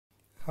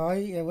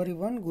Hi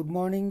everyone, good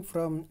morning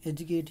from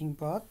Educating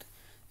Path.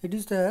 It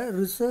is the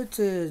research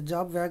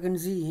job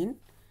vacancy in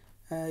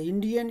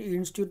Indian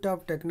Institute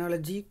of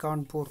Technology,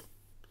 Kanpur.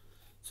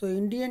 So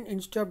Indian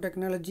Institute of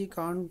Technology,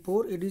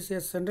 Kanpur, it is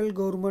a central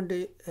government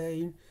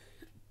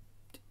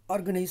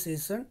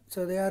organization.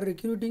 So they are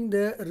recruiting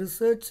the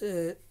research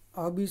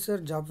officer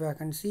job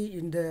vacancy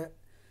in the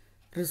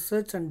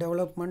research and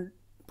development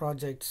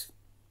projects.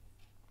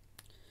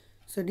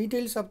 So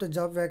details of the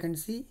job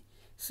vacancy: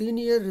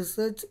 senior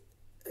research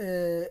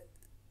uh,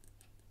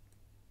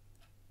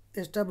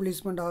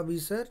 establishment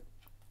officer,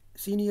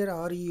 senior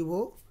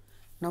REO,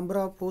 number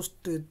of post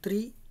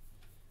 3,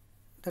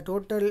 the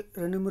total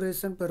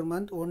remuneration per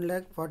month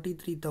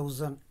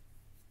 1,43,000.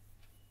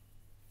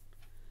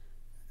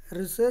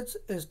 Research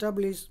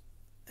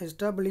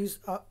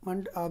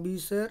establishment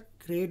officer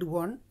grade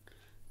 1,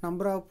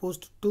 number of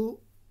post 2,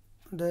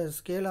 the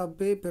scale of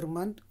pay per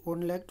month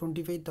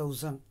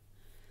 1,25,000.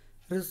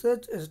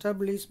 Research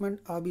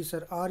establishment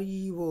officer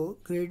REO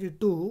grade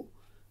 2,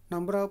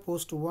 number of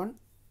post 1,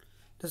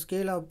 the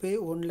scale of pay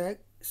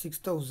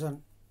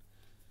 1,06,000.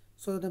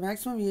 So the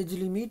maximum age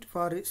limit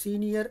for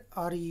senior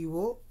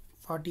REO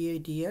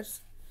 48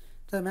 years.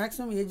 The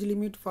maximum age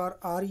limit for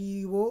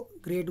REO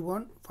grade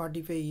 1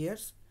 45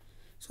 years.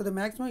 So the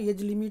maximum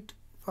age limit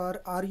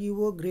for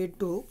REO grade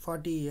 2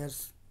 40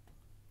 years.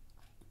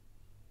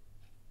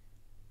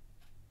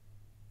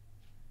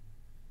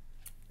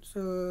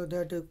 So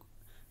that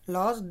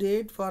last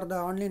date for the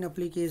online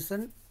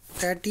application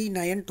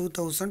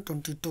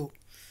 30/9/2022.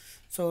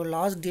 So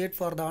last date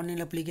for the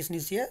online application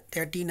is here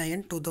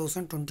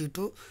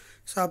 30/9/2022.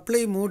 So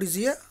apply mode is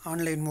here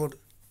online mode.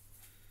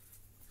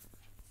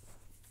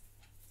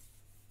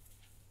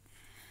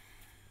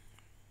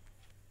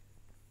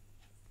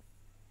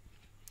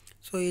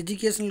 So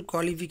educational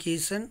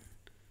qualification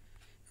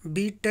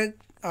BTech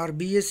or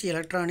BSc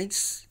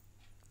Electronics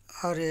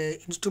or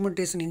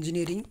Instrumentation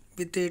Engineering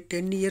with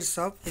 10 years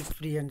of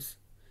experience,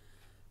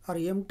 or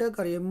MTech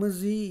or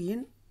MSc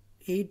in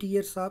 8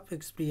 years of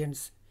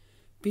experience,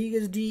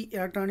 PhD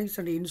Electronics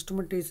and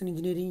Instrumentation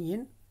Engineering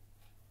in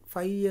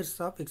 5 years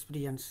of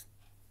experience.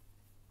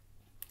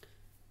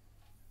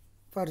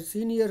 For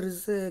senior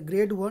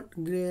grade 1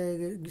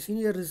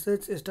 senior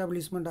research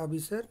establishment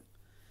officer,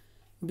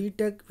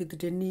 BTech with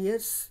 10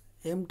 years,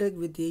 MTech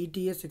with 8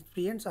 years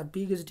experience, or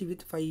PhD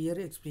with 5 year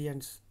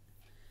experience.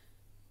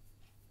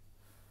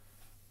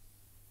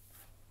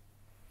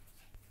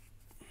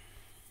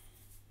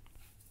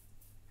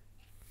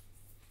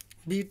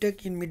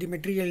 BTech in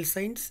material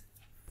science,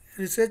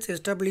 research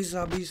established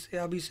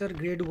officer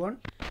grade 1,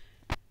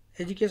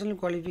 educational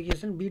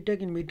qualification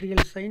BTech in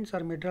material science or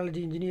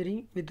metrology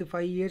engineering with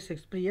 5 years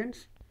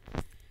experience,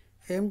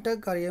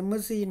 MTech or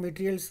MSc in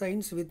material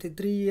science with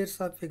 3 years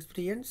of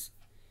experience,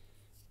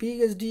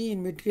 PhD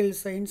in material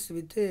science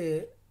with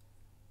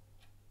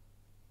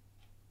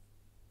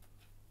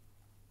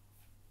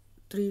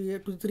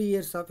 3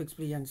 years of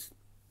experience.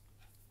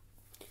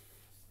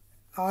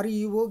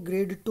 REO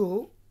grade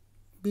 2,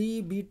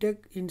 BTech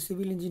in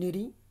civil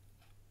engineering.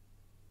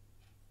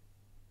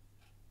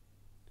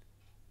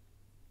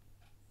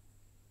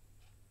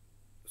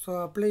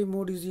 So apply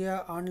mode is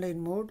here online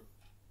mode.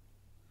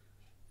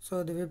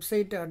 So the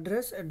website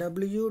address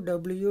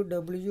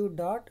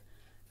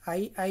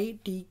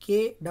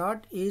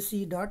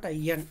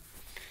www.iitk.ac.in,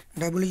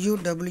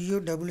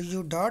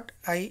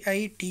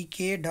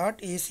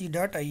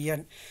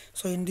 www.iitk.ac.in.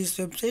 So in this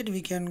website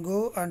we can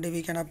go and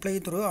we can apply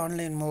through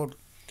online mode.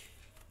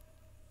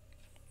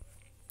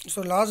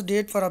 So last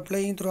date for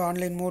applying through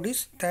online mode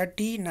is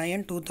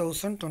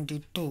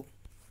 30/9/2022.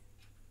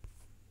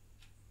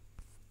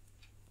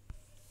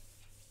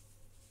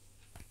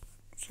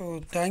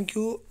 So thank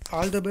you,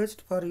 all the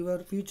best for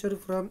your future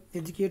from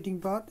Educating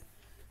Path.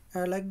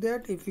 Like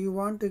that, if you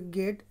want to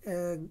get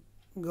a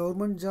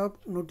government job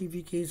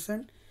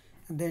notification,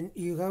 then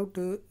you have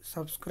to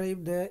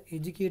subscribe the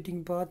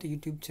Educating Path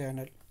YouTube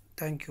channel.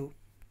 Thank you.